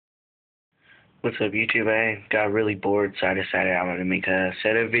What's up, YouTube? I got really bored, so I decided I wanted to make a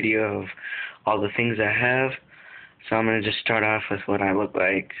video of all the things I have. So I'm going to just start off with what I look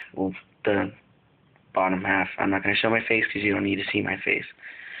like. Well, the bottom half. I'm not going to show my face because you don't need to see my face.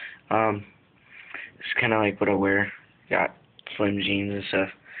 It's kind of like what I wear. Got slim jeans and stuff.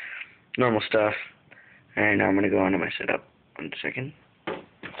 Normal stuff. And now I'm going to go into my setup. 1 second.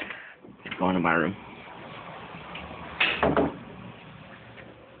 Go into my room.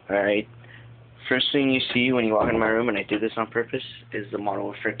 Alright. First thing you see when you walk into my room, and I did this on purpose, is the Modern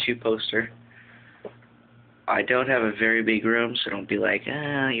Warfare 2 poster. I don't have a very big room, so don't be like,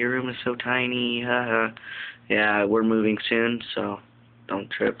 your room is so tiny, haha. Yeah, we're moving soon, so don't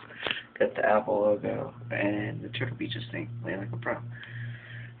trip. Got the Apple logo, and the Turtle Beaches thing, play like a pro.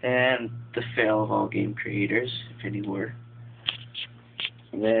 And the fail of all game creators, if any were.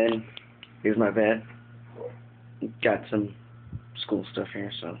 And then, here's my bed. Got some school stuff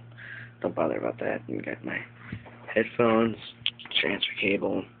here, so don't bother about that. And got my headphones, transfer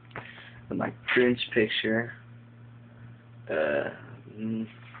cable, and my Prince picture,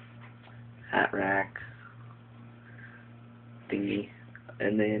 hat rack thingy,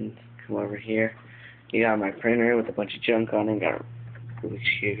 and then come over here. You got my printer with a bunch of junk on it. Got a really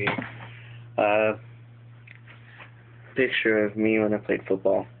shitty picture of me when I played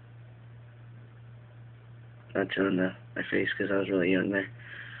football. Not showing my face because I was really young there.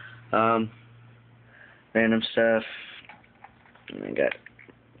 Random stuff. And I got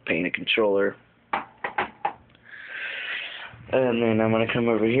painted controller. And then I'm going to come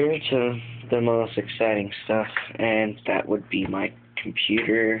over here to the most exciting stuff, and that would be my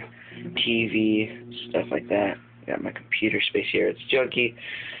computer, TV, stuff like that. Got my computer space here. It's junky.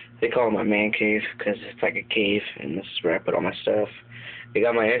 They call it my man cave because it's like a cave, and this is where I put all my stuff. I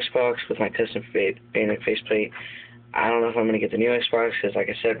got my Xbox with my custom painted faceplate. I don't know if I'm going to get the new Xbox because, like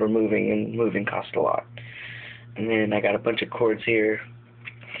I said, we're moving, and moving costs a lot. And then I got a bunch of cords here.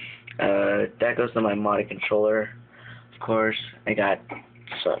 That goes to my modded controller. Of course, I got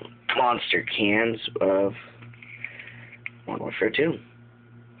some monster cans of Modern Warfare 2.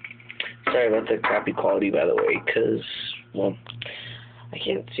 Sorry about the crappy quality, by the way, because, well, I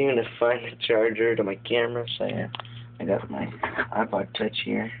can't seem to find the charger to my camera, so yeah, I got my iPod Touch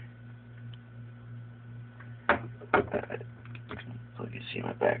here. So you can see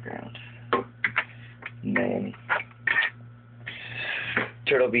my background. And then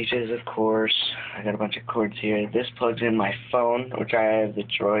Turtle Beaches, of course. I got a bunch of cords here. This plugs in my phone, which I have the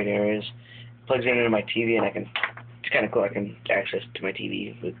Droid Ares. Plugs in into my TV, and it's kind of cool. I can access to my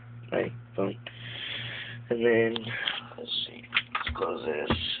TV with my phone. And then, let's see, let's close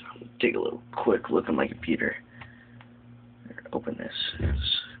this. Take a little quick look at my computer. Open this.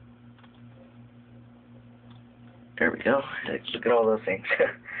 There we go. Look at all those things.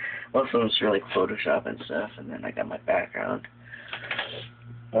 Most of them are like Photoshop and stuff, and then I got my background.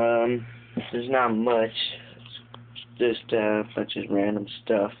 There's not much. It's just a bunch of random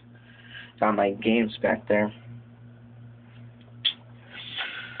stuff. Got my games back there.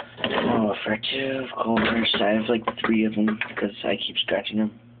 Modern Warfare 2, of course. I have like 3 of them because I keep scratching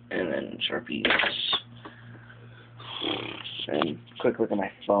them. And then Sharpies. And quick look at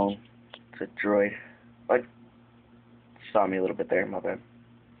my phone. It's a Droid. What? Saw me a little bit there, my bad.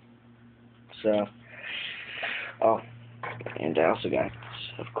 So, and I also got,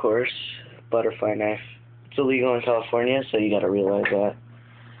 of course, butterfly knife. It's illegal in California, so you gotta realize that.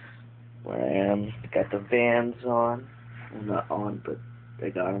 Where I am. Got the Vans on. Well, not on, but I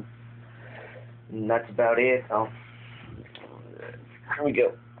got them. And that's about it. Here we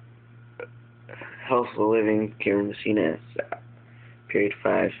go. Healthful Living, Karen Messina, period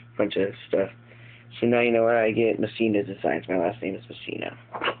 5, bunch of stuff. So now you know what I get. Messina Designs. My last name is Messina.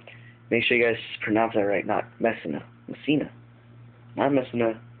 Make sure you guys pronounce that right, not Messina. Messina. Not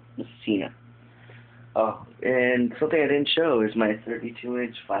Messina. Messina. Oh, and something I didn't show is my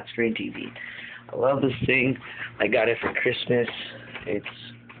 32-inch flat screen TV. I love this thing. I got it for Christmas. It's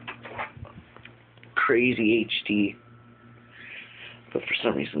crazy HD. But for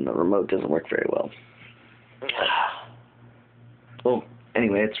some reason the remote doesn't work very well. Well,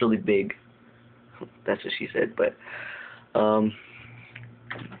 anyway, it's really big. That's what she said, but audio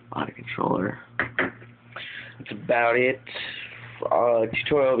controller. That's about it.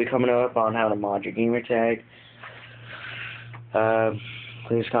 Tutorial will be coming up on how to mod your gamer tag.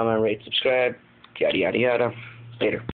 Please comment, rate, subscribe, yada yada yada. Later.